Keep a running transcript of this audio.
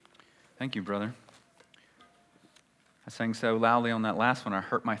Thank you, brother. I sang so loudly on that last one, I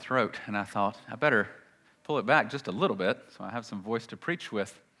hurt my throat, and I thought, I better pull it back just a little bit so I have some voice to preach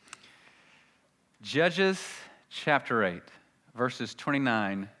with. Judges chapter 8, verses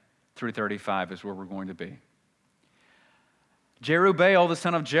 29 through 35 is where we're going to be. Jerubbaal, the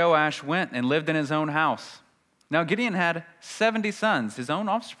son of Joash, went and lived in his own house. Now Gideon had 70 sons, his own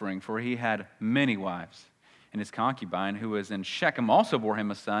offspring, for he had many wives. And his concubine, who was in Shechem, also bore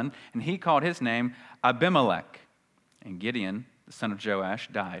him a son, and he called his name Abimelech. And Gideon, the son of Joash,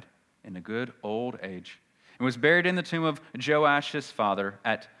 died in a good old age, and was buried in the tomb of Joash his father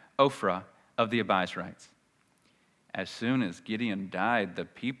at Ophrah of the Abiezrites. As soon as Gideon died, the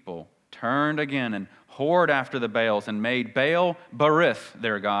people turned again and whored after the Baals, and made Baal Berith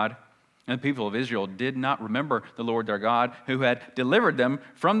their god. And the people of Israel did not remember the Lord their God, who had delivered them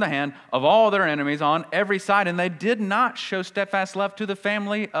from the hand of all their enemies on every side. And they did not show steadfast love to the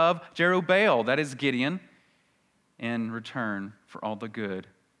family of Jerubbaal, that is Gideon, in return for all the good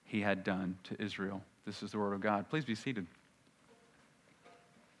he had done to Israel. This is the word of God. Please be seated.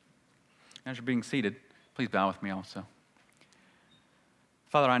 As you're being seated, please bow with me also.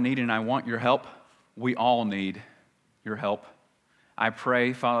 Father, I need and I want your help. We all need your help. I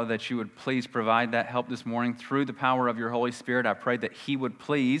pray, Father, that you would please provide that help this morning through the power of your Holy Spirit. I pray that he would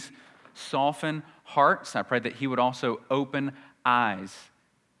please soften hearts. I pray that he would also open eyes.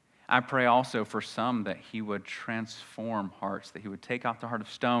 I pray also for some that he would transform hearts, that he would take off the heart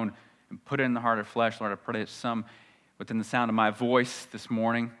of stone and put it in the heart of flesh. Lord, I pray that some within the sound of my voice this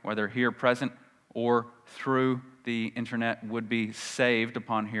morning, whether here present or through the internet, would be saved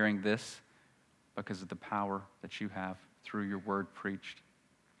upon hearing this because of the power that you have through your word preached.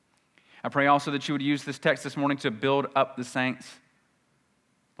 I pray also that you would use this text this morning to build up the saints.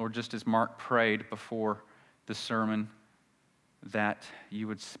 Lord, just as Mark prayed before the sermon, that you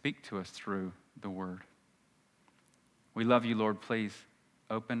would speak to us through the word. We love you, Lord. Please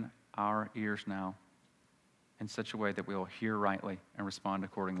open our ears now in such a way that we will hear rightly and respond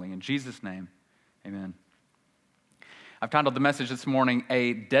accordingly. In Jesus' name, amen. I've titled the message this morning,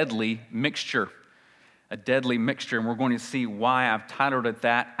 A Deadly Mixture. A deadly mixture, and we're going to see why I've titled it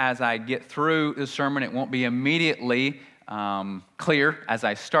that. As I get through the sermon, it won't be immediately clear as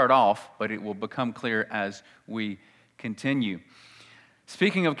I start off, but it will become clear as we continue.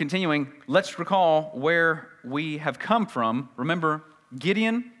 Speaking of continuing, let's recall where we have come from. Remember,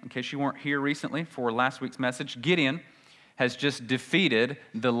 Gideon, in case you weren't here recently for last week's message, Gideon has just defeated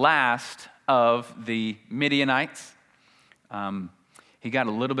the last of the Midianites. He got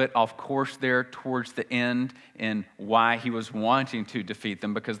a little bit off course there towards the end in why he was wanting to defeat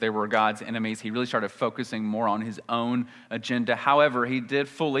them, because they were God's enemies. He really started focusing more on his own agenda. However, he did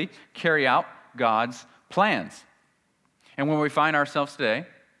fully carry out God's plans. And where we find ourselves today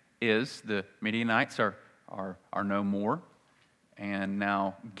is the Midianites are no more. And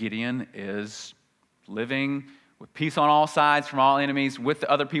now Gideon is living with peace on all sides from all enemies with the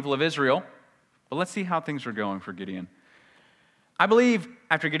other people of Israel. But let's see how things are going for Gideon. I believe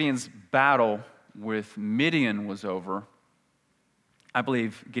after Gideon's battle with Midian was over, I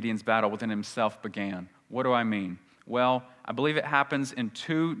believe Gideon's battle within himself began. What do I mean? Well, I believe it happens in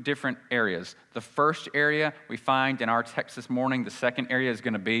two different areas. The first area we find in our text this morning. The second area is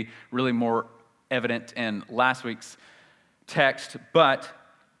going to be really more evident in last week's text. But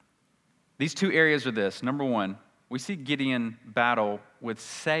these two areas are this. Number one, we see Gideon battle with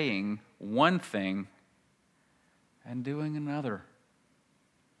saying one thing and doing another.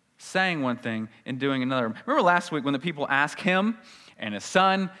 Saying one thing and doing another. Remember last week when the people asked him and his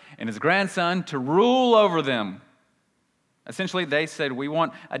son and his grandson to rule over them? Essentially, they said, we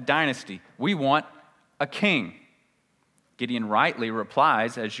want a dynasty. We want a king. Gideon rightly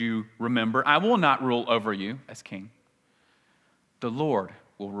replies, as you remember, I will not rule over you as king. The Lord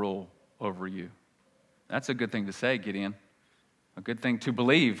will rule over you. That's a good thing to say, Gideon. A good thing to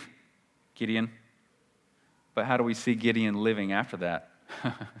believe, Gideon. But how do we see Gideon living after that?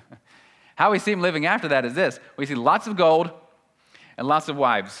 How we see him living after that is this. We see lots of gold and lots of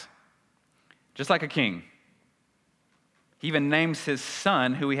wives, just like a king. He even names his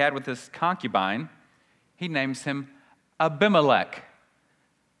son, who he had with his concubine, he names him Abimelech.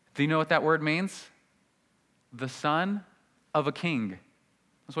 Do you know what that word means? The son of a king.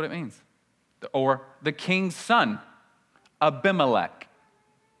 That's what it means. Or the king's son, Abimelech.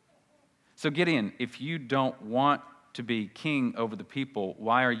 So Gideon, if you don't want to be king over the people,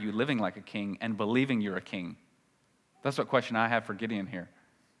 why are you living like a king and believing you're a king? That's what question I have for Gideon here.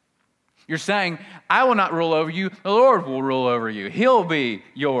 You're saying, I will not rule over you, the Lord will rule over you. He'll be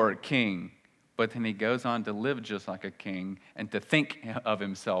your king. but then he goes on to live just like a king and to think of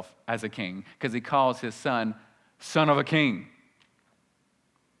himself as a king because he calls his son, son of a king.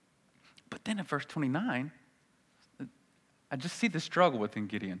 But then in verse 29, I just see the struggle within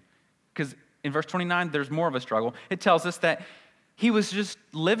Gideon. Because in verse 29, there's more of a struggle. It tells us that he was just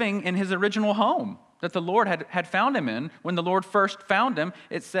living in his original home that the Lord had found him in. When the Lord first found him,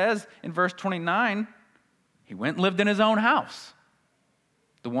 it says in verse 29, he went and lived in his own house,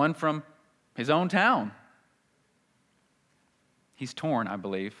 the one from his own town. He's torn, I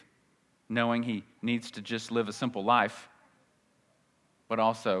believe, knowing he needs to just live a simple life, but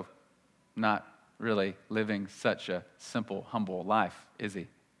also not really living such a simple, humble life, is he?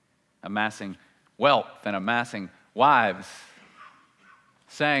 Amassing wealth and amassing wives,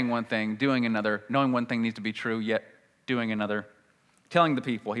 saying one thing, doing another, knowing one thing needs to be true, yet doing another, telling the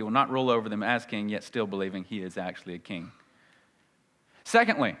people he will not rule over them as king, yet still believing he is actually a king.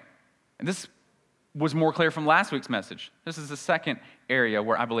 Secondly, and this was more clear from last week's message, this is the second area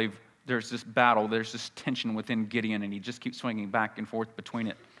where I believe there's this battle, there's this tension within Gideon, and he just keeps swinging back and forth between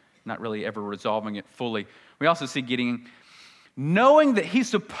it, not really ever resolving it fully. We also see Gideon knowing that he's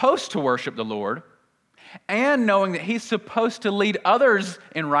supposed to worship the Lord and knowing that he's supposed to lead others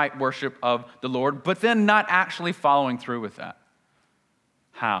in right worship of the Lord, but then not actually following through with that.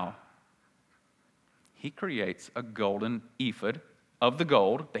 How? He creates a golden ephod of the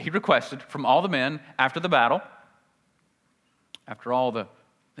gold that he requested from all the men after the battle. After all, the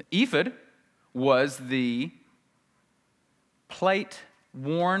ephod was the plate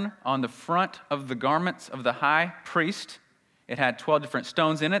worn on the front of the garments of the high priest. It had 12 different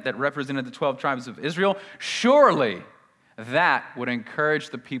stones in it that represented the 12 tribes of Israel. Surely that would encourage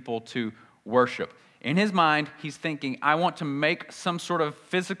the people to worship. In his mind, he's thinking, I want to make some sort of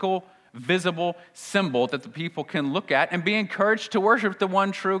physical, visible symbol that the people can look at and be encouraged to worship the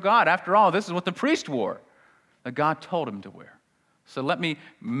one true God. After all, this is what the priest wore, that God told him to wear. So let me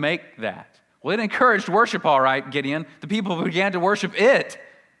make that. Well, it encouraged worship, all right, Gideon. The people began to worship it.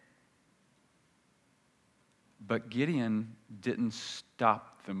 But Gideon didn't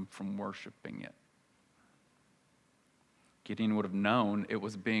stop them from worshiping it. Gideon would have known it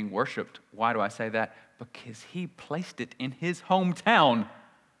was being worshiped. Why do I say that? Because he placed it in his hometown.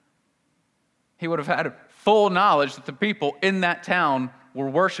 He would have had full knowledge that the people in that town were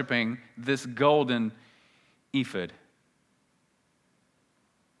worshiping this golden ephod.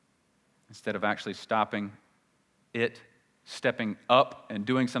 Instead of actually stopping it, stepping up and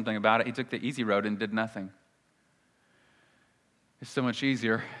doing something about it, he took the easy road and did nothing. It's so much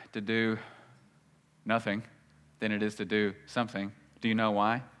easier to do nothing than it is to do something. Do you know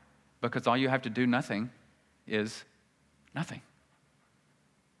why? Because all you have to do nothing is nothing.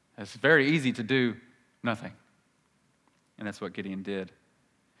 It's very easy to do nothing. And that's what Gideon did.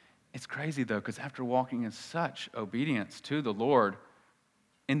 It's crazy, though, because after walking in such obedience to the Lord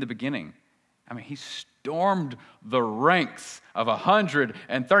in the beginning, I mean, he stormed the ranks of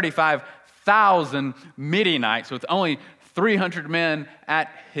 135,000 Midianites with only 300 men at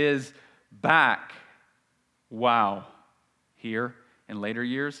his back. Wow. Here, in later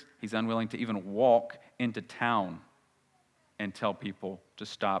years, he's unwilling to even walk into town and tell people to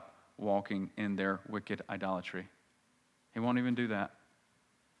stop walking in their wicked idolatry. He won't even do that.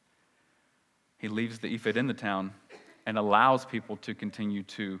 He leaves the ephod in the town and allows people to continue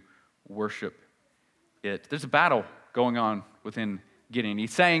to worship it. There's a battle going on within Gideon.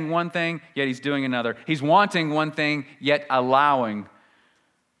 He's saying one thing, yet he's doing another. He's wanting one thing, yet allowing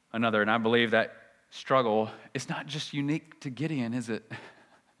another. And I believe that struggle is not just unique to Gideon, is it?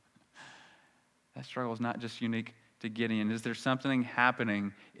 That struggle is not just unique to Gideon. Is there something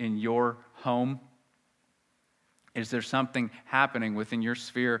happening in your home? Is there something happening within your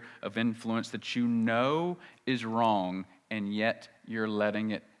sphere of influence that you know is wrong, and yet you're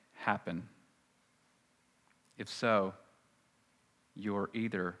letting it happen? If so, you're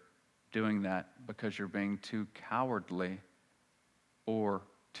either doing that because you're being too cowardly or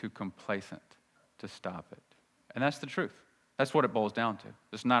too complacent to stop it. And that's the truth. That's what it boils down to.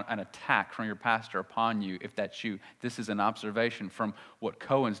 It's not an attack from your pastor upon you if that's you. This is an observation from what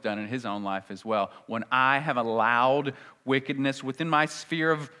Cohen's done in his own life as well. When I have allowed wickedness within my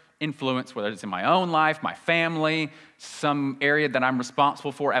sphere of influence, whether it's in my own life, my family, some area that I'm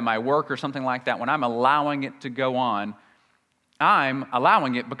responsible for at my work or something like that, when I'm allowing it to go on, I'm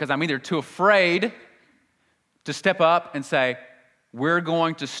allowing it because I'm either too afraid to step up and say, we're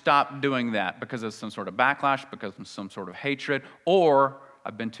going to stop doing that because of some sort of backlash, because of some sort of hatred, or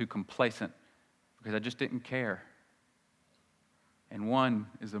I've been too complacent because I just didn't care. And one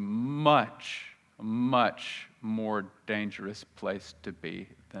is a much, much more dangerous place to be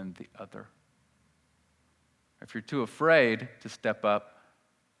than the other. If you're too afraid to step up,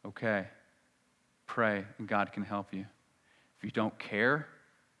 okay, pray and God can help you. If you don't care,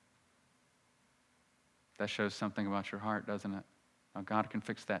 that shows something about your heart, doesn't it? Now, God can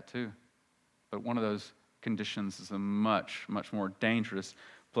fix that too. But one of those conditions is a much, much more dangerous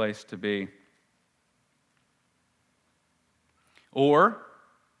place to be. Or,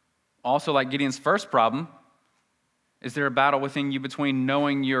 also like Gideon's first problem, is there a battle within you between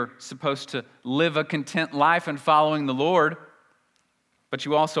knowing you're supposed to live a content life and following the Lord, but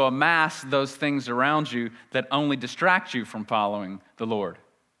you also amass those things around you that only distract you from following the Lord?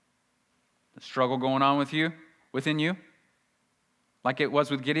 The struggle going on within you, like it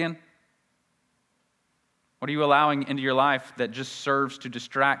was with Gideon? What are you allowing into your life that just serves to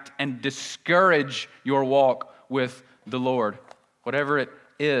distract and discourage your walk with the Lord? Whatever it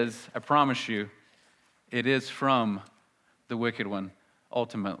is, I promise you, it is from the wicked one,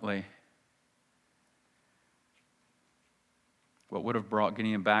 ultimately. What would have brought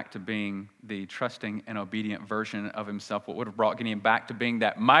Gideon back to being the trusting and obedient version of himself, what would have brought Gideon back to being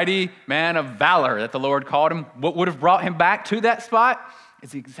that mighty man of valor that the Lord called him, what would have brought him back to that spot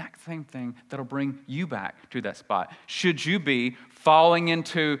is the exact same thing that'll bring you back to that spot. Should you be falling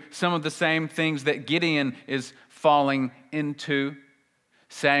into some of the same things that Gideon is falling into,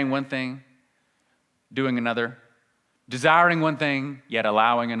 saying one thing, doing another, desiring one thing, yet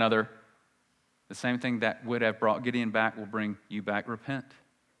allowing another? The same thing that would have brought Gideon back will bring you back. Repent.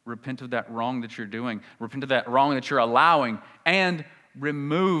 Repent of that wrong that you're doing. Repent of that wrong that you're allowing, and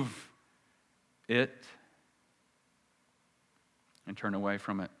remove it and turn away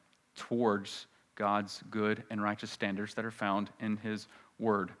from it towards God's good and righteous standards that are found in His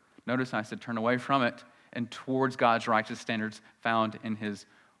Word. Notice I said turn away from it and towards God's righteous standards found in His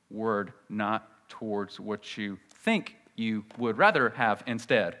Word, not towards what you think you would rather have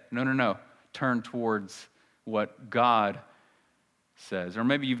instead. No. Turn towards what God says. Or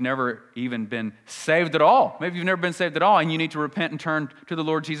maybe you've never even been saved at all. Maybe you've never been saved at all, and you need to repent and turn to the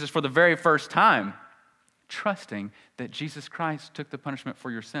Lord Jesus for the very first time, trusting that Jesus Christ took the punishment for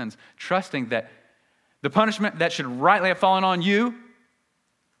your sins, trusting that the punishment that should rightly have fallen on you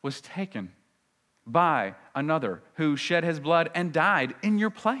was taken by another who shed his blood and died in your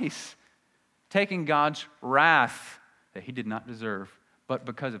place, taking God's wrath that He did not deserve. But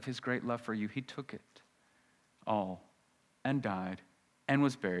because of His great love for you, He took it all and died and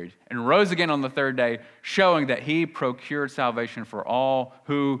was buried and rose again on the third day, showing that He procured salvation for all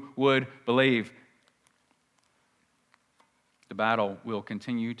who would believe. The battle will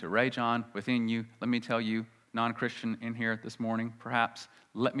continue to rage on within you. Let me tell you, non-Christian in here this morning, perhaps,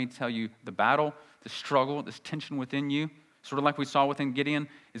 let me tell you, the battle, the struggle, this tension within you, sort of like we saw within Gideon,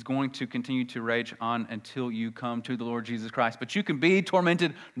 is going to continue to rage on until you come to the Lord Jesus Christ. But you can be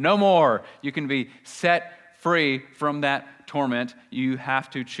tormented no more. You can be set free from that torment. You have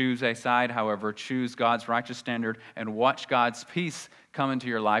to choose a side, however. Choose God's righteous standard and watch God's peace come into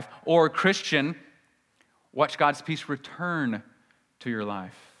your life. Or, Christian, watch God's peace return to your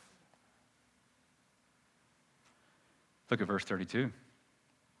life. Look at verse 32.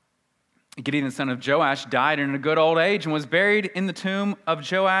 Gideon, the son of Joash, died in a good old age and was buried in the tomb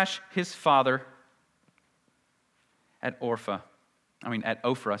of Joash, his father, at Ophrah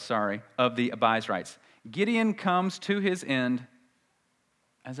of the Abiezrites. Gideon comes to his end,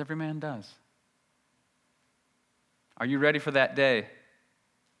 as every man does. Are you ready for that day?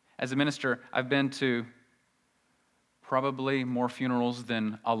 As a minister, I've been to probably more funerals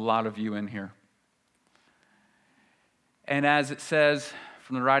than a lot of you in here. And as it says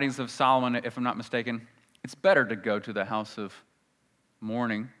from the writings of Solomon, if I'm not mistaken, it's better to go to the house of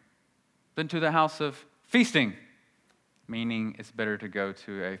mourning than to the house of feasting, meaning it's better to go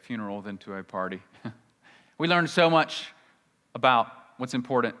to a funeral than to a party. We learn so much about what's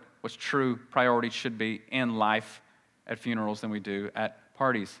important, what's true priorities should be in life at funerals than we do at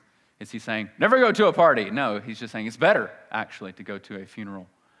parties. Is he saying, never go to a party? No, he's just saying it's better, actually, to go to a funeral,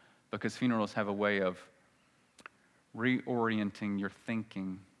 because funerals have a way of reorienting your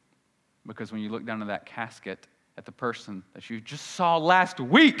thinking. Because when you look down at that casket at the person that you just saw last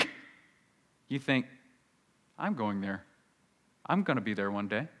week, you think, I'm going there. I'm going to be there one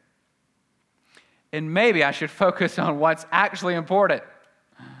day. And maybe I should focus on what's actually important.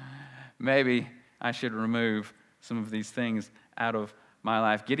 Maybe I should remove some of these things out of my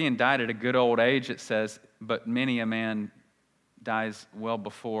life. Gideon died at a good old age, it says, but many a man dies well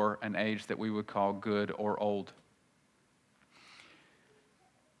before an age that we would call good or old.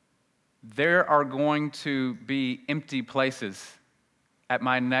 There are going to be empty places at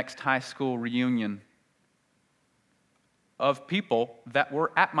my next high school reunion of people that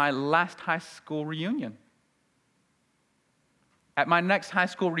were at my last high school reunion. At my next high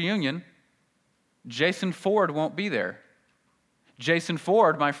school reunion, Jason Ford won't be there. Jason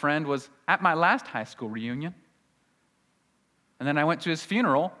Ford, my friend, was at my last high school reunion. And then I went to his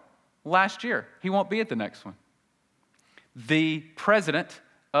funeral last year. He won't be at the next one. The president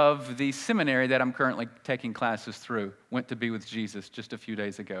of the seminary that I'm currently taking classes through went to be with Jesus just a few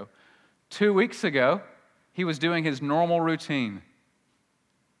days ago. 2 weeks ago, he was doing his normal routine.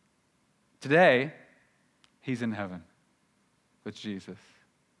 Today, he's in heaven with Jesus.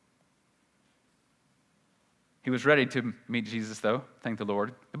 He was ready to meet Jesus, though, thank the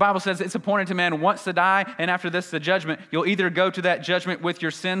Lord. The Bible says it's appointed to man once to die, and after this, the judgment. You'll either go to that judgment with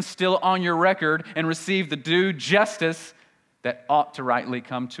your sins still on your record and receive the due justice that ought to rightly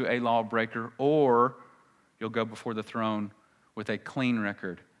come to a lawbreaker, or you'll go before the throne with a clean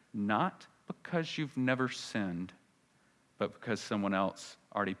record, not because you've never sinned, but because someone else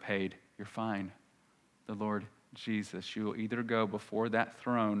already paid your fine, the Lord Jesus. You will either go before that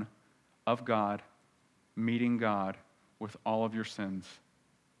throne of God, meeting God with all of your sins,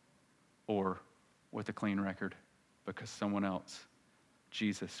 or with a clean record because someone else,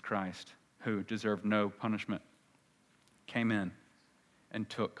 Jesus Christ, who deserved no punishment, came in and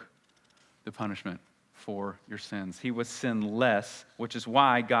took the punishment for your sins. He was sinless, which is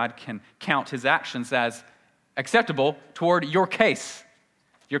why God can count his actions as acceptable toward your case.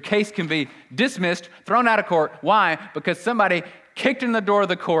 Your case can be dismissed, thrown out of court. Why? Because somebody kicked in the door of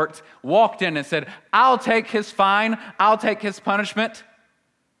the court, walked in and said, I'll take his fine, I'll take his punishment.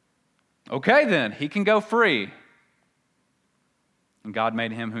 Okay then, he can go free. And God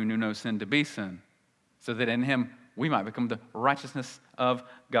made him who knew no sin to be sin, so that in him we might become the righteousness of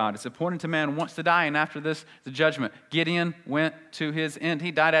God. It's appointed to man once to die, and after this, the judgment. Gideon went to his end.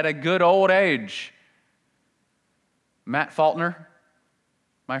 He died at a good old age. Matt Faulkner,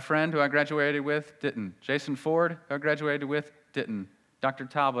 my friend who I graduated with, didn't. Jason Ford, who I graduated with, didn't. Dr.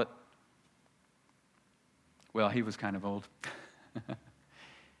 Talbot, well, he was kind of old.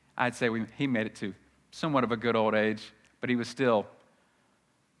 I'd say he made it to somewhat of a good old age, but he was still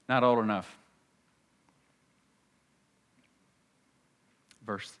not old enough.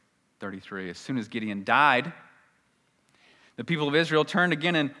 Verse 33, as soon as Gideon died, the people of Israel turned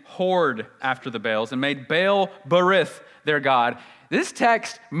again and whored after the Baals and made Baal-berith their god. This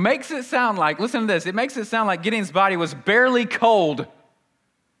text makes it sound like, listen to this, it makes it sound like Gideon's body was barely cold.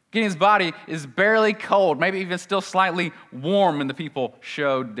 Gideon's body is barely cold, maybe even still slightly warm when the people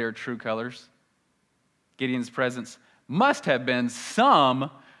showed their true colors. Gideon's presence must have been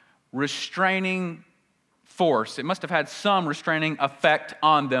some restraining force. It must have had some restraining effect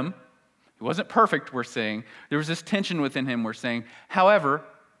on them. He wasn't perfect, we're saying. There was this tension within him, we're saying. However,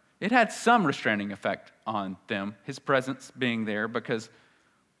 it had some restraining effect on them, his presence being there, because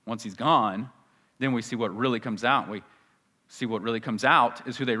once he's gone, then we see what really comes out. We see what really comes out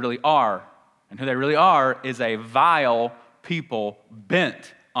is who they really are. And who they really are is a vile people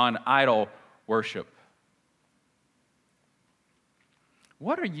bent on idol worship.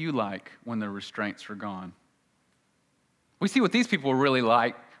 What are you like when the restraints are gone? We see what these people were really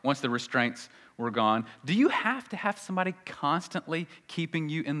like once the restraints were gone. Do you have to have somebody constantly keeping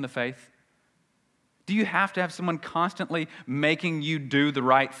you in the faith? Do you have to have someone constantly making you do the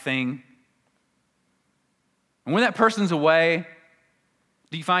right thing? And when that person's away,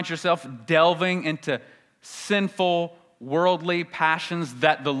 do you find yourself delving into sinful, worldly passions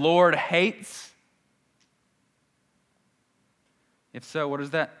that the Lord hates? If so, what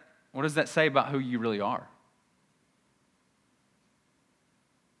does that say about who you really are?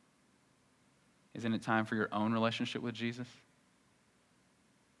 Isn't it time for your own relationship with Jesus?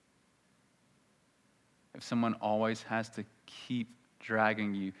 If someone always has to keep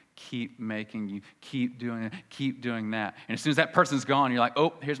dragging you, keep making you, keep doing it, keep doing that, and as soon as that person's gone, you're like,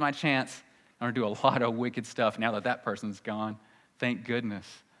 oh, here's my chance. I'm going to do a lot of wicked stuff now that that person's gone. Thank goodness.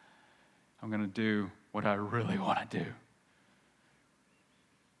 I'm going to do what I really want to do.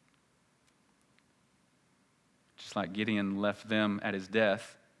 Just like Gideon left them at his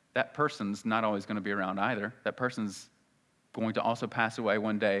death, that person's not always going to be around either. That person's going to also pass away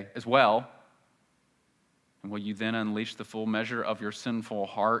one day as well. And will you then unleash the full measure of your sinful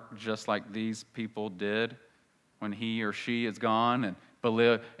heart just like these people did when he or she is gone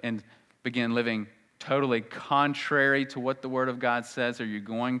and begin living totally contrary to what the Word of God says? Are you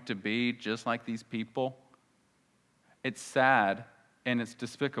going to be just like these people? It's sad and it's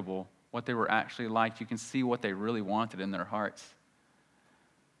despicable what they were actually like. You can see what they really wanted in their hearts.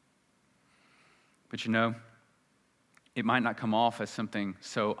 But you know, it might not come off as something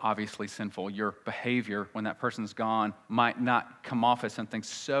so obviously sinful. Your behavior when that person's gone might not come off as something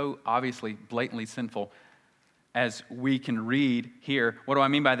so obviously, blatantly sinful as we can read here. What do I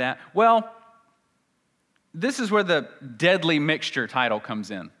mean by that? Well, this is where the deadly mixture title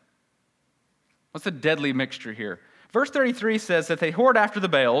comes in. What's the deadly mixture here? Verse 33 says that they whored after the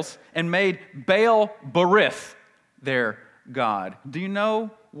Baals and made Baal Berith their god. Do you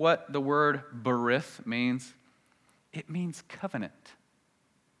know what the word Berith means? It means covenant.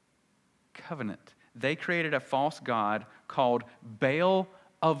 Covenant. They created a false god called Baal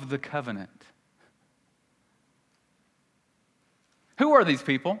of the covenant. Who are these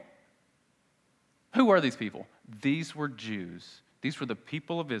people? Who are these people? These were Jews. These were the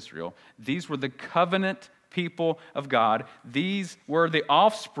people of Israel. These were the covenant people of God. These were the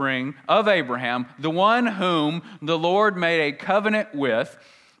offspring of Abraham, the one whom the Lord made a covenant with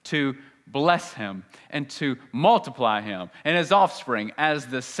to bless him and to multiply him and his offspring as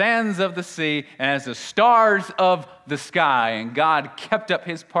the sands of the sea and as the stars of the sky. And God kept up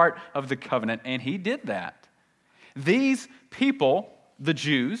his part of the covenant, and he did that. These people, the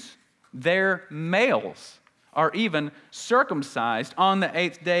Jews, their males are even circumcised on the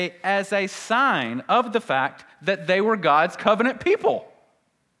 8th day as a sign of the fact that they were God's covenant people.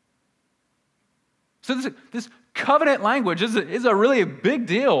 So this covenant language is a really big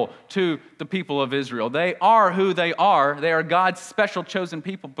deal to the people of Israel. They are who they are. They are God's special chosen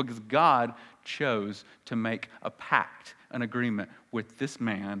people because God chose to make a pact, an agreement with this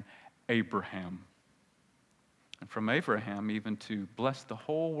man, Abraham. And from Abraham, even to bless the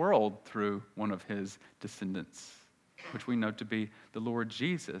whole world through one of his descendants, which we know to be the Lord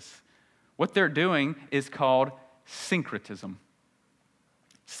Jesus. What they're doing is called syncretism.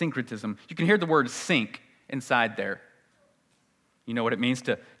 Syncretism. You can hear the word sync inside there. You know what it means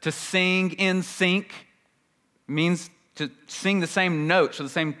to sing in sync? It means to sing the same notes or the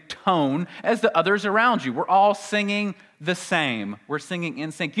same tone as the others around you. We're all singing the same. We're singing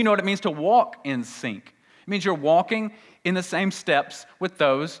in sync. You know what it means to walk in sync? It means you're walking in the same steps with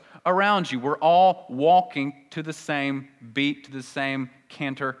those around you. We're all walking to the same beat, to the same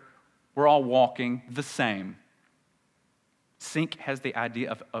canter. We're all walking the same. Sync has the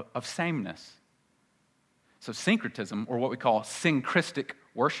idea of sameness. So syncretism, or what we call syncretic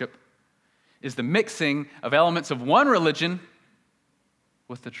worship, is the mixing of elements of one religion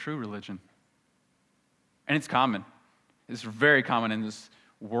with the true religion. And it's common. It's very common in this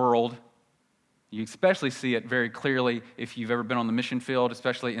world. You especially see it very clearly if you've ever been on the mission field,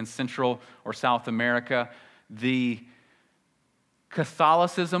 especially in Central or South America. The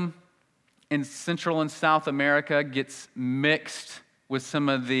Catholicism in Central and South America gets mixed with some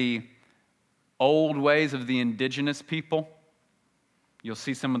of the old ways of the indigenous people. You'll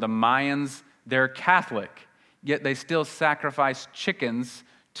see some of the Mayans, they're Catholic, yet they still sacrifice chickens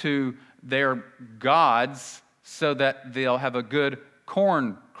to their gods so that they'll have a good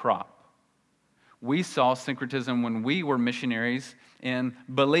corn crop. We saw syncretism when we were missionaries in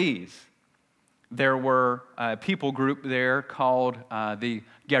Belize. There were a people group there called the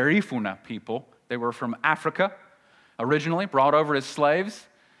Garifuna people. They were from Africa, originally brought over as slaves.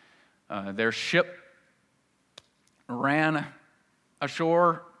 Their ship ran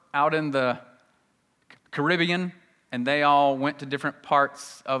ashore out in the Caribbean, and they all went to different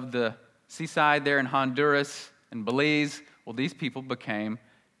parts of the seaside there in Honduras and Belize. Well, these people became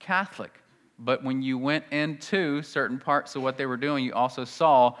Catholic. But when you went into certain parts of what they were doing, you also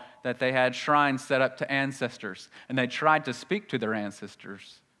saw that they had shrines set up to ancestors. And they tried to speak to their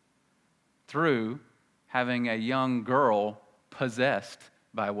ancestors through having a young girl possessed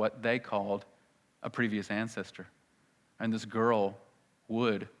by what they called a previous ancestor. And this girl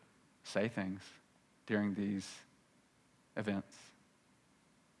would say things during these events.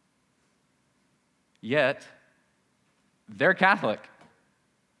 Yet, they're Catholic.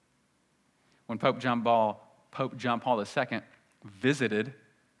 When Pope John Paul II visited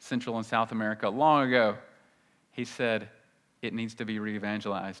Central and South America long ago, he said it needs to be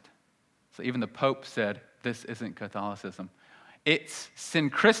re-evangelized. So even the Pope said, this isn't Catholicism. It's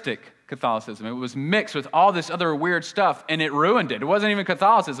syncretic Catholicism. It was mixed with all this other weird stuff, and it ruined it. It wasn't even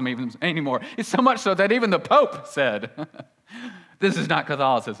Catholicism even anymore. It's so much so that even the Pope said, this is not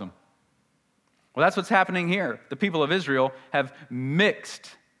Catholicism. Well, that's what's happening here. The people of Israel have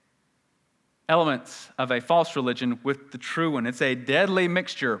mixed elements of a false religion with the true one. It's a deadly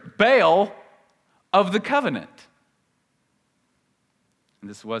mixture. Baal of the covenant. And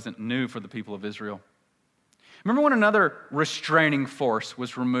this wasn't new for the people of Israel. Remember when another restraining force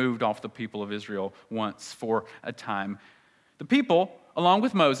was removed off the people of Israel once for a time? The people, along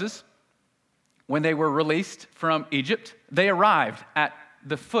with Moses, when they were released from Egypt, they arrived at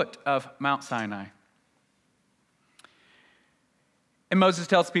the foot of Mount Sinai. And Moses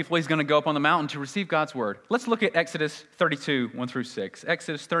tells people he's going to go up on the mountain to receive God's word. Let's look at Exodus 32, 1 through 6.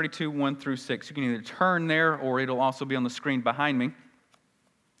 Exodus 32, 1 through 6. You can either turn there or it'll also be on the screen behind me.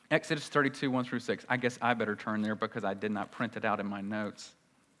 Exodus 32, 1 through 6. I guess I better turn there because I did not print it out in my notes.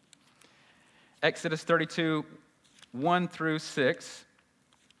 Exodus 32, 1 through 6.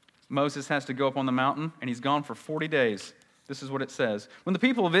 Moses has to go up on the mountain, and he's gone for 40 days. This is what it says. When the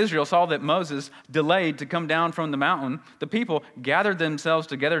people of Israel saw that Moses delayed to come down from the mountain, the people gathered themselves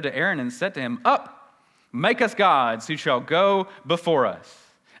together to Aaron and said to him, "Up, make us gods who shall go before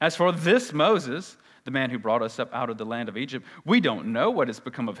us. As for this Moses, the man who brought us up out of the land of Egypt, we don't know what has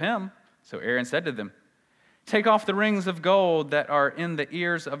become of him." So Aaron said to them, "Take off the rings of gold that are in the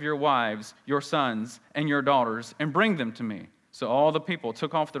ears of your wives, your sons, and your daughters, and bring them to me." So all the people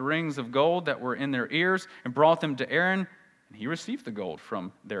took off the rings of gold that were in their ears and brought them to Aaron. And he received the gold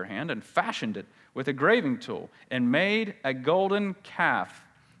from their hand and fashioned it with a graving tool and made a golden calf.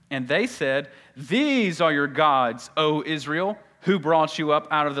 And they said, "These are your gods, O Israel, who brought you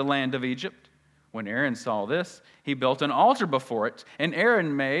up out of the land of Egypt." When Aaron saw this, he built an altar before it, and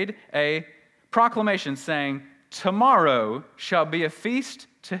Aaron made a proclamation saying, "Tomorrow shall be a feast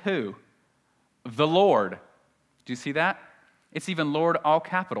to who? The Lord." Do you see that? It's even Lord, all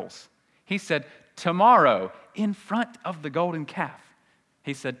capitals. He said, tomorrow, in front of the golden calf.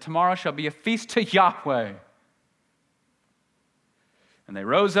 He said, tomorrow shall be a feast to Yahweh. And they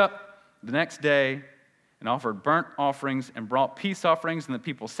rose up the next day and offered burnt offerings and brought peace offerings, and the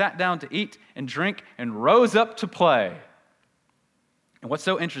people sat down to eat and drink and rose up to play. And what's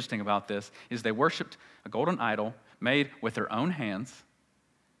so interesting about this is they worshiped a golden idol made with their own hands,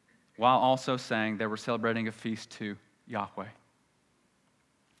 while also saying they were celebrating a feast to Yahweh.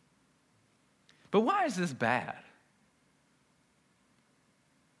 But why is this bad?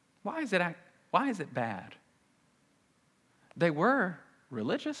 Why is it bad? They were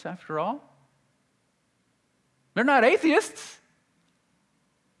religious, after all. They're not atheists.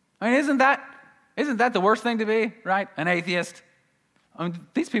 I mean, isn't that the worst thing to be, right? An atheist. I mean,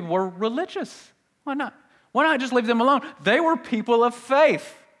 these people were religious. Why not? Why not just leave them alone? They were people of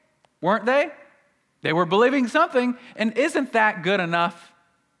faith, weren't they? They were believing something, and isn't that good enough?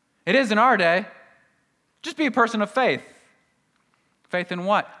 It is in our day. Just be a person of faith. Faith in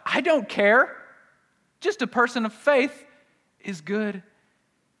what? I don't care. Just a person of faith is good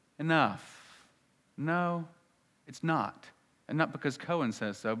enough. No, it's not. And not because Cohen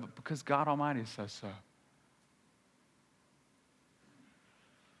says so, but because God Almighty says so.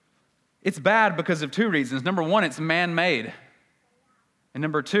 It's bad because of two reasons. Number one, it's man-made. And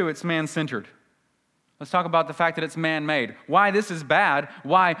number two, it's man-centered. Let's talk about the fact that it's man-made. Why this is bad,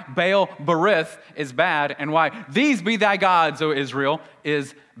 why Baal Berith is bad, and why these be thy gods, O Israel,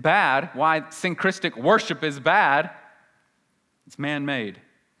 is bad, why syncretic worship is bad. It's man-made.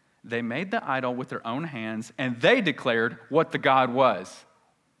 They made the idol with their own hands, and they declared what the god was.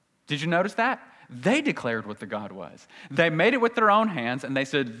 Did you notice that? They declared what the god was. They made it with their own hands, and they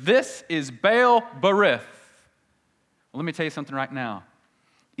said, "This is Baal Berith." Well, let me tell you something right now.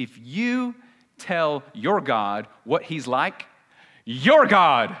 If you tell your God what he's like, your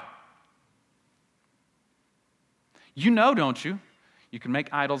God. You know, don't you? You can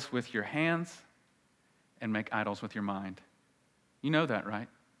make idols with your hands and make idols with your mind. You know that, right?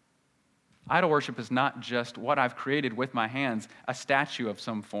 Idol worship is not just what I've created with my hands, a statue of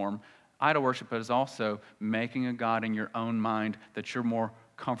some form. Idol worship is also making a God in your own mind that you're more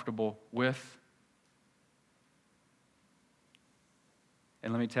comfortable with.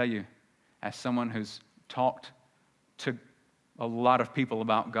 And let me tell you, as someone who's talked to a lot of people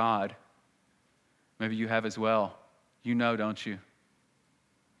about God, maybe you have as well, you know, don't you?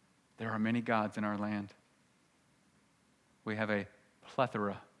 There are many gods in our land. We have a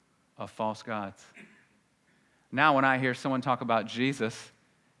plethora of false gods. Now, when I hear someone talk about Jesus,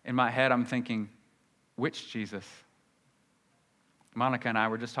 in my head I'm thinking, which Jesus? Monica and I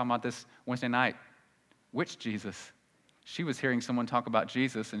were just talking about this Wednesday night. Which Jesus? She was hearing someone talk about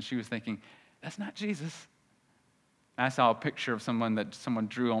Jesus, and she was thinking, that's not Jesus. And I saw a picture of someone that someone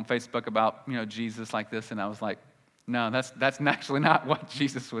drew on Facebook about, Jesus like this, and I was like, no, that's actually not what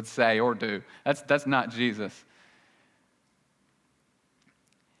Jesus would say or do. That's not Jesus.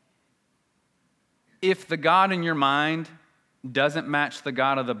 If the God in your mind doesn't match the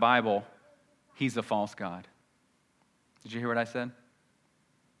God of the Bible, he's a false God. Did you hear what I said?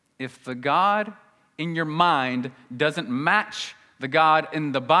 If the God in your mind doesn't match the God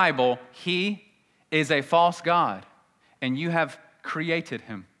in the Bible, he is a false God, and you have created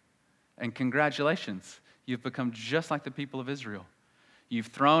him. And congratulations, you've become just like the people of Israel. You've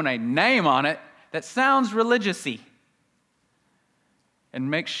thrown a name on it that sounds religious-y. and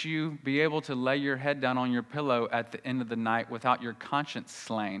makes you be able to lay your head down on your pillow at the end of the night without your conscience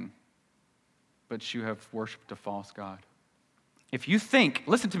slain, but you have worshiped a false god. If you think,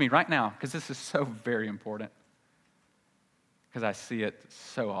 listen to me right now, because this is so very important, because I see it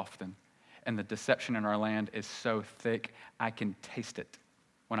so often, and the deception in our land is so thick, I can taste it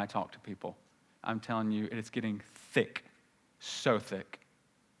when I talk to people. I'm telling you, it's getting thick, so thick.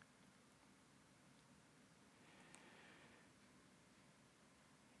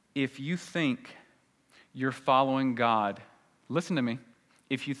 If you think you're following God, listen to me,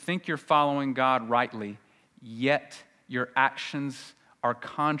 if you think you're following God rightly, yet your actions are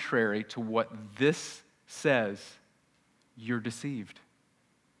contrary to what this says, you're deceived.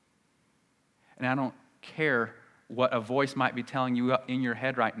 And I don't care what a voice might be telling you in your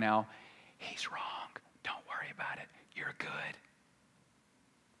head right now. He's wrong. Don't worry about it. You're good.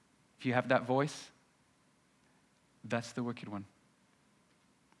 If you have that voice, that's the wicked one.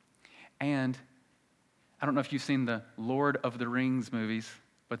 And I don't know if you've seen the Lord of the Rings movies,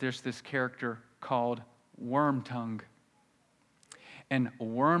 but there's this character called Wormtongue. And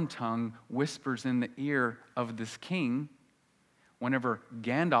Wormtongue whispers in the ear of this king whenever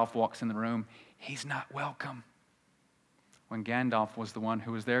Gandalf walks in the room, he's not welcome. When Gandalf was the one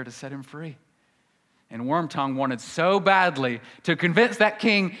who was there to set him free. And Wormtongue wanted so badly to convince that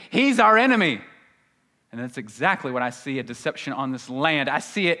king he's our enemy. And that's exactly what I see a deception on this land. I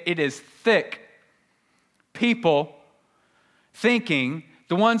see it is thick. People thinking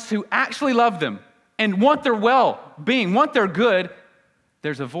the ones who actually love them and want their well-being, want their good,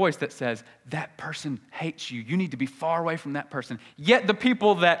 there's a voice that says, that person hates you. You need to be far away from that person. Yet the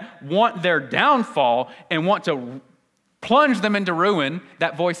people that want their downfall and want to plunge them into ruin,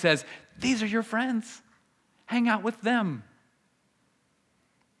 that voice says, these are your friends. Hang out with them.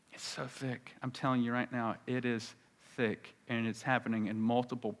 It's so thick. I'm telling you right now, it is thick, and it's happening in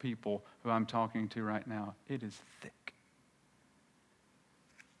multiple people who I'm talking to right now. It is thick.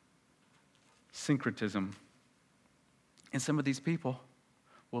 Syncretism. And some of these people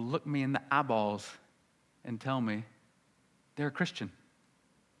will look me in the eyeballs and tell me they're a Christian.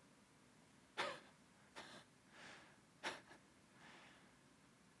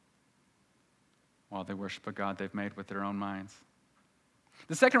 While they worship a God they've made with their own minds.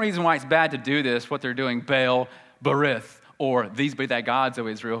 The second reason why it's bad to do this, what they're doing, Baal, Berith, or these be thy gods, O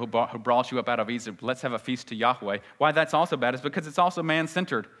Israel, who brought you up out of Egypt, let's have a feast to Yahweh. Why that's also bad is because it's also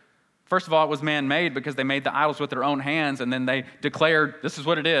man-centered. First of all, it was man-made because they made the idols with their own hands, and then they declared, this is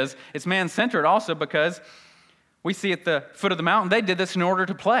what it is. It's man-centered also because we see at the foot of the mountain, they did this in order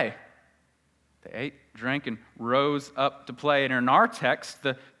to play. They ate, drank, and rose up to play. And in our text,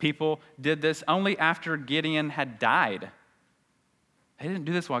 the people did this only after Gideon had died. They didn't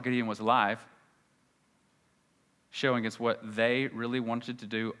do this while Gideon was alive, showing us what they really wanted to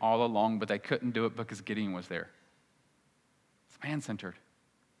do all along, but they couldn't do it because Gideon was there. It's man-centered.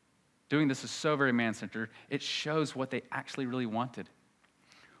 Doing this is so very man-centered. It shows what they actually really wanted.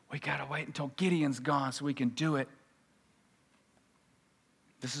 We got to wait until Gideon's gone so we can do it.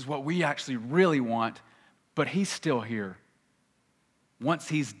 This is what we actually really want, but he's still here. Once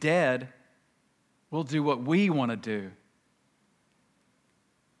he's dead, we'll do what we want to do.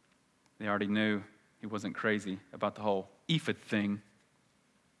 They already knew he wasn't crazy about the whole ephod thing.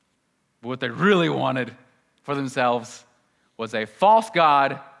 But what they really wanted for themselves was a false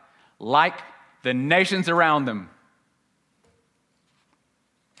god like the nations around them.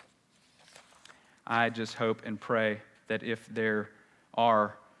 I just hope and pray that if there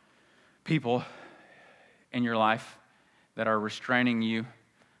are people in your life that are restraining you,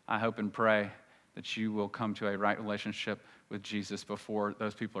 I hope and pray that you will come to a right relationship with Jesus before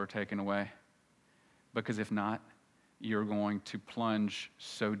those people are taken away. Because if not, you're going to plunge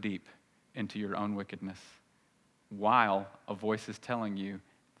so deep into your own wickedness while a voice is telling you,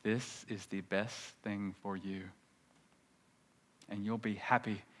 this is the best thing for you. And you'll be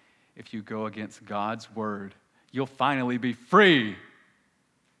happy if you go against God's word. You'll finally be free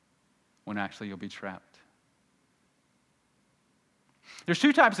when actually you'll be trapped. There's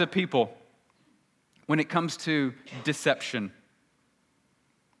two types of people when it comes to deception.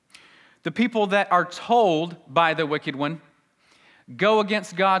 The people that are told by the wicked one, go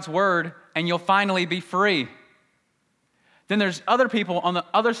against God's word and you'll finally be free. Then there's other people on the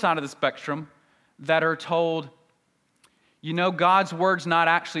other side of the spectrum that are told, you know, God's word's not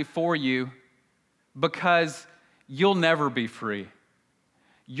actually for you because you'll never be free.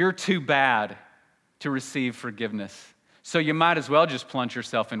 You're too bad to receive forgiveness. So you might as well just plunge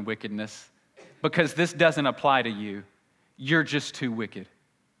yourself in wickedness because this doesn't apply to you. You're just too wicked.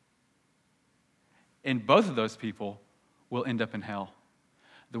 And both of those people will end up in hell.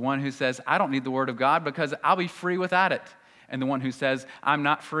 The one who says, I don't need the word of God because I'll be free without it. And the one who says, I'm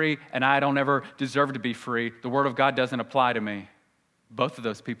not free and I don't ever deserve to be free. The word of God doesn't apply to me. Both of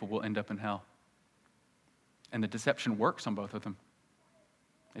those people will end up in hell. And the deception works on both of them.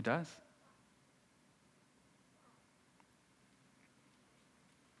 It does.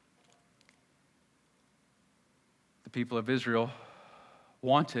 The people of Israel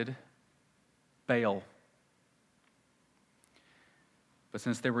wanted Baal. But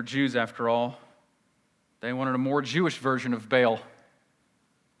since they were Jews after all, they wanted a more Jewish version of Baal.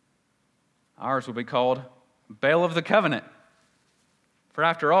 Ours will be called Baal of the Covenant. For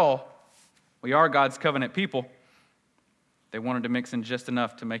after all, we are God's covenant people. They wanted to mix in just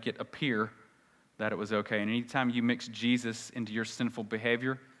enough to make it appear that it was okay. And anytime you mix Jesus into your sinful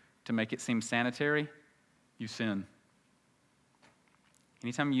behavior to make it seem sanitary, you sin.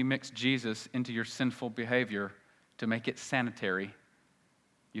 Anytime you mix Jesus into your sinful behavior to make it sanitary,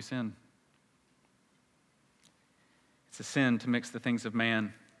 you sin. It's a sin to mix the things of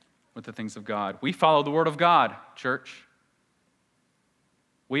man with the things of God. We follow the word of God, church.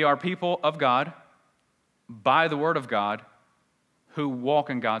 We are people of God by the word of God who walk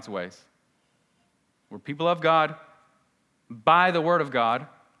in God's ways. We're people of God by the word of God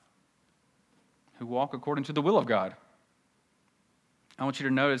who walk according to the will of God. I want you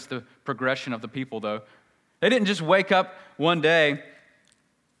to notice the progression of the people, though. They didn't just wake up one day,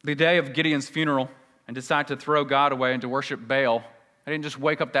 the day of Gideon's funeral, and decide to throw God away and to worship Baal. They didn't just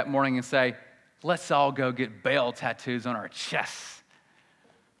wake up that morning and say, let's all go get Baal tattoos on our chests.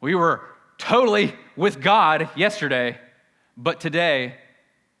 We were totally with God yesterday, but today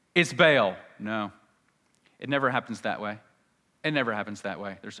it's Baal. No, it never happens that way. It never happens that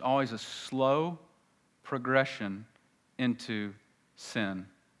way. There's always a slow progression into sin.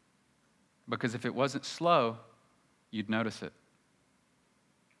 Because if it wasn't slow, you'd notice it.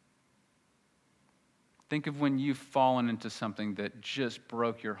 Think of when you've fallen into something that just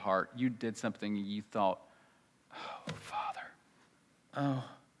broke your heart. You did something and you thought, oh, Father,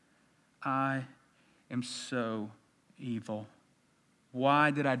 I am so evil.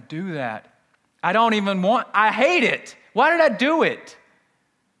 Why did I do that? I hate it. Why did I do it?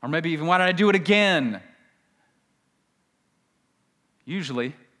 Or maybe even, why did I do it again?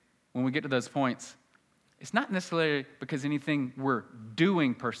 Usually, when we get to those points, it's not necessarily because anything we're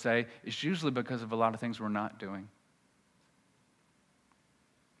doing per se. It's usually because of a lot of things we're not doing.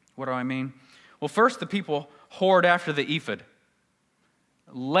 What do I mean? Well, first, the people whored after the ephod.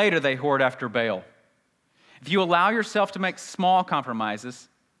 Later, they whored after Baal. If you allow yourself to make small compromises,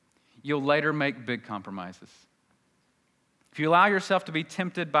 you'll later make big compromises. If you allow yourself to be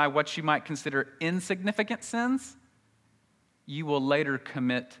tempted by what you might consider insignificant sins, you will later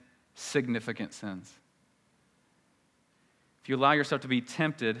commit significant sins. If you allow yourself to be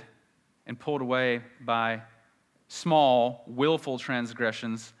tempted and pulled away by small, willful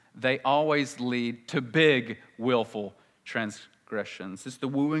transgressions, they always lead to big, willful transgressions. It's the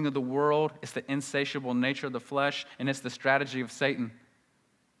wooing of the world, it's the insatiable nature of the flesh, and it's the strategy of Satan.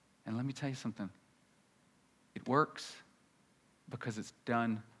 And let me tell you something. It works because it's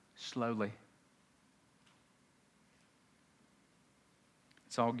done slowly.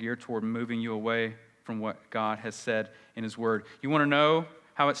 It's all geared toward moving you away from what God has said in His Word. You want to know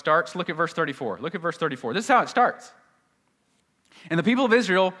how it starts? Look at verse 34. Look at verse 34. This is how it starts. And the people of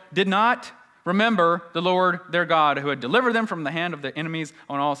Israel did not remember the Lord their God, who had delivered them from the hand of their enemies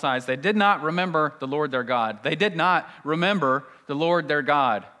on all sides. They did not remember the Lord their God. They did not remember the Lord their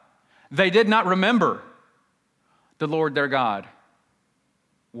God. They did not remember the Lord their God.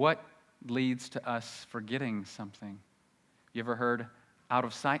 What leads to us forgetting something? You ever heard out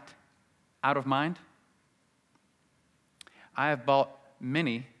of sight, out of mind? I have bought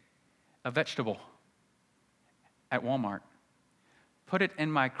many a vegetable at Walmart, put it in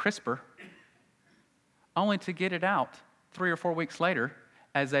my crisper, only to get it out 3 or 4 weeks later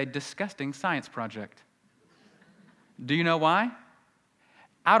as a disgusting science project. Do you know why?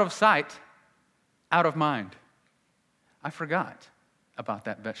 Out of sight, out of mind. I forgot about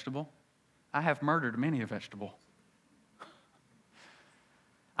that vegetable. I have murdered many a vegetable.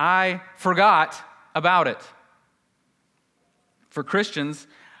 I forgot about it. For Christians,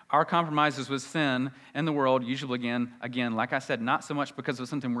 our compromises with sin and the world usually again, like I said, not so much because of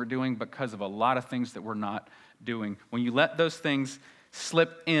something we're doing, but because of a lot of things that we're not doing. When you let those things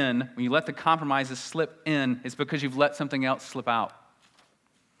slip in, when you let the compromises slip in, it's because you've let something else slip out.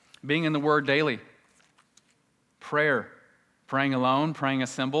 Being in the Word daily, prayer, praying alone, praying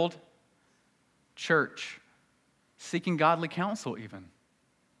assembled, church, seeking godly counsel even.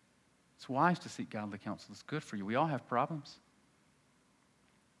 It's wise to seek godly counsel. It's good for you. We all have problems.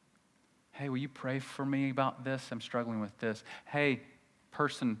 Hey, will you pray for me about this? I'm struggling with this. Hey,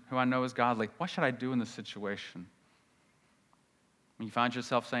 person who I know is godly, what should I do in this situation? When you find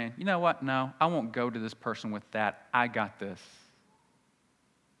yourself saying, you know what, no, I won't go to this person with that. I got this.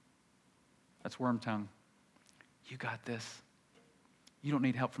 That's worm tongue. You got this. You don't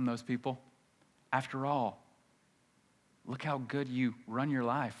need help from those people. After all, look how good you run your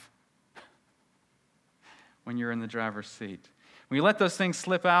life when you're in the driver's seat. When you let those things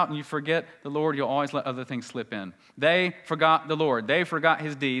slip out and you forget the Lord, you'll always let other things slip in. They forgot the Lord. They forgot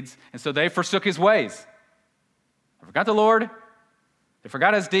his deeds, and so they forsook his ways. They forgot the Lord, they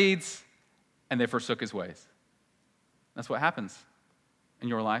forgot his deeds, and they forsook his ways. That's what happens in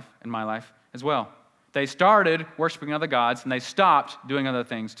your life, in my life as well. They started worshiping other gods, and they stopped doing other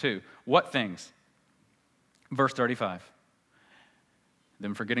things too. What things? Verse 35.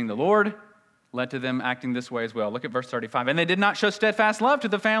 Them forgetting the Lord led to them acting this way as well. Look at verse 35. And they did not show steadfast love to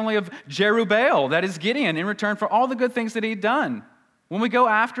the family of Jerubbaal, that is Gideon, in return for all the good things that he'd done. When we go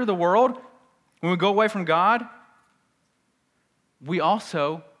after the world, when we go away from God, we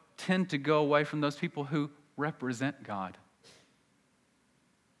also tend to go away from those people who represent God.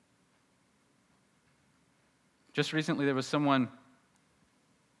 Just recently, there was someone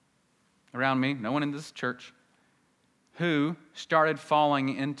around me, no one in this church, who started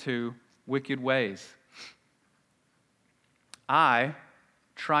falling into wicked ways. I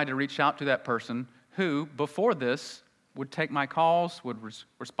tried to reach out to that person who, before this, would take my calls, would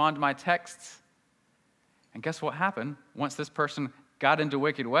respond to my texts. And guess what happened? Once this person got into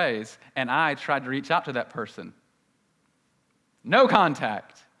wicked ways, and I tried to reach out to that person. No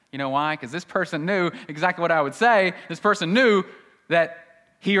contact. You know why? Because this person knew exactly what I would say. This person knew that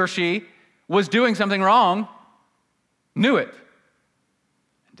he or she was doing something wrong, knew it,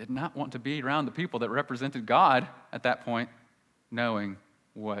 and did not want to be around the people that represented God at that point, knowing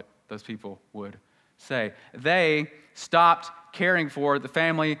what those people would say. They stopped caring for the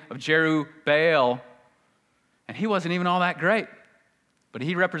family of Jerubbaal, and he wasn't even all that great, but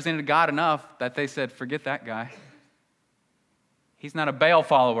he represented God enough that they said, forget that guy. He's not a Baal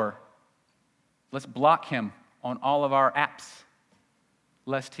follower. Let's block him on all of our apps,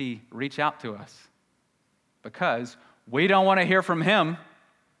 lest he reach out to us, because we don't want to hear from him.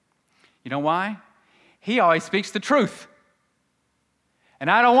 You know why? He always speaks the truth. And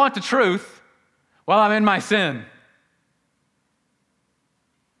I don't want the truth while I'm in my sin,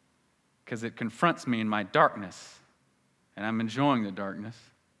 because it confronts me in my darkness, and I'm enjoying the darkness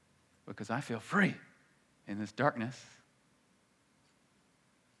because I feel free in this darkness.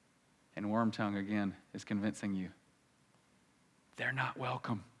 And worm tongue, again, is convincing you they're not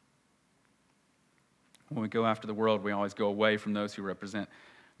welcome. When we go after the world, we always go away from those who represent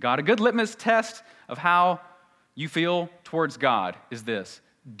God. A good litmus test of how you feel towards God is this: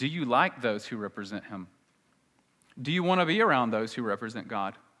 do you like those who represent him? Do you want to be around those who represent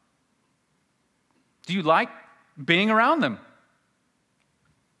God? Do you like being around them?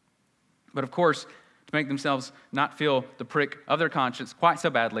 But of course, to make themselves not feel the prick of their conscience quite so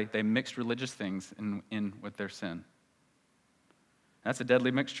badly, they mixed religious things in with their sin. That's a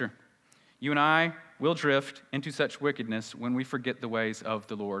deadly mixture. You and I will drift into such wickedness when we forget the ways of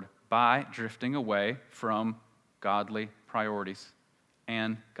the Lord by drifting away from godly priorities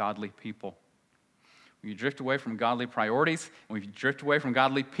and godly people. When you drift away from godly priorities, and when you drift away from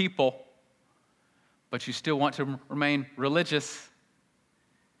godly people, but you still want to remain religious,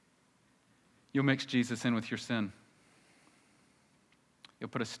 you'll mix Jesus in with your sin. You'll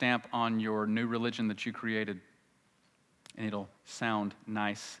put a stamp on your new religion that you created, and it'll sound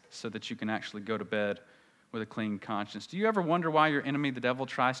nice so that you can actually go to bed with a clean conscience. Do you ever wonder why your enemy, the devil,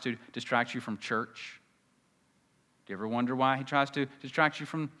 tries to distract you from church? Do you ever wonder why he tries to distract you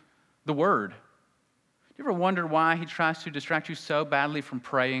from the Word? Do you ever wonder why he tries to distract you so badly from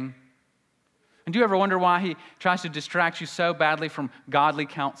praying? And do you ever wonder why he tries to distract you so badly from godly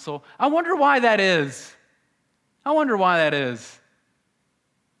counsel? I wonder why that is. I wonder why that is.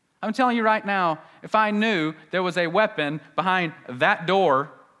 I'm telling you right now, if I knew there was a weapon behind that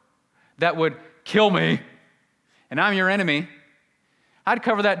door that would kill me, and I'm your enemy, I'd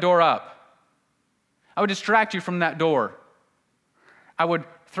cover that door up. I would distract you from that door. I would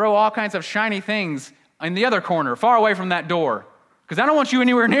throw all kinds of shiny things in the other corner, far away from that door, because I don't want you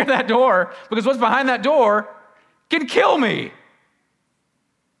anywhere near that door, because what's behind that door can kill me.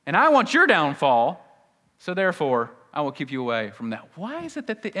 And I want your downfall, so therefore, I will keep you away from that. Why is it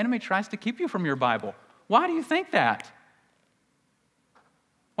that the enemy tries to keep you from your Bible? Why do you think that?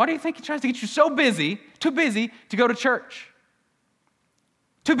 Why do you think he tries to get you so busy, too busy to go to church?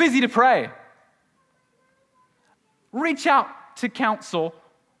 Too busy to pray? Reach out to counsel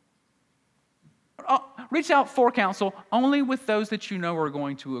Reach out for counsel only with those that you know are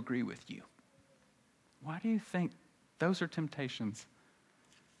going to agree with you. Why do you think those are temptations?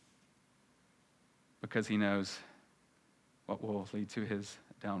 Because he knows what will lead to his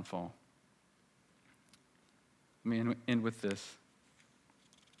downfall. Let me end with this.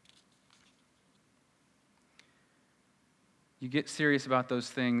 You get serious about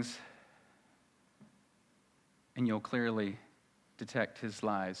those things, and you'll clearly detect his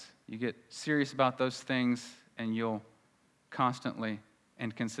lies. You get serious about those things, and you'll constantly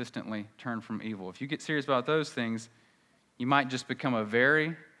and consistently turn from evil. If you get serious about those things, you might just become a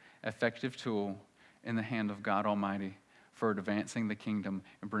very effective tool in the hand of God Almighty for advancing the kingdom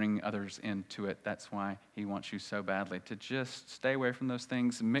and bringing others into it. That's why he wants you so badly to just stay away from those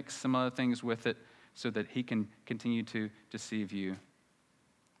things, mix some other things with it so that he can continue to deceive you.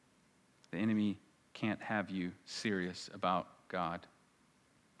 The enemy can't have you serious about God.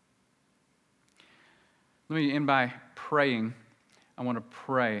 Let me end by praying. I want to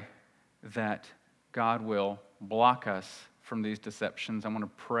pray that God will block us from these deceptions. I want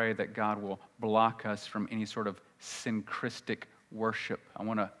to pray that God will block us from any sort of syncretic worship. I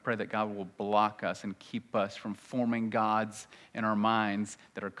want to pray that God will block us and keep us from forming gods in our minds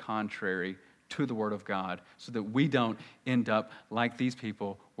that are contrary to the Word of God, so that we don't end up like these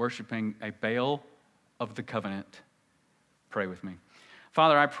people worshiping a Baal of the covenant. Pray with me.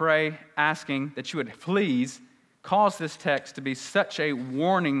 Father, I pray, asking that you would please cause this text to be such a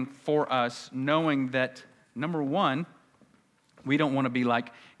warning for us, knowing that, number one, we don't want to be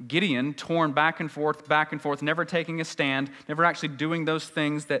like Gideon, torn back and forth, never taking a stand, never actually doing those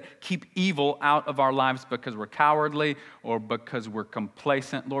things that keep evil out of our lives because we're cowardly or because we're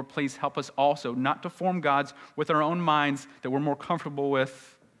complacent. Lord, please help us also not to form gods with our own minds that we're more comfortable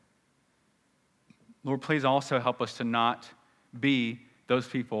with. Lord, please also help us to not be those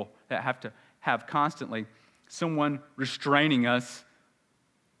people that have to have constantly someone restraining us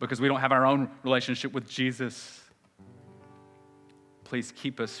because we don't have our own relationship with Jesus. Please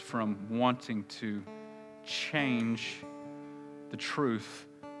keep us from wanting to change the truth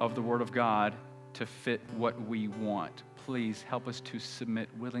of the Word of God to fit what we want. Please help us to submit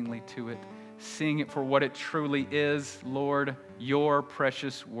willingly to it, seeing it for what it truly is, Lord, your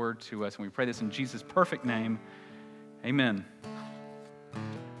precious word to us. And we pray this in Jesus' perfect name. Amen.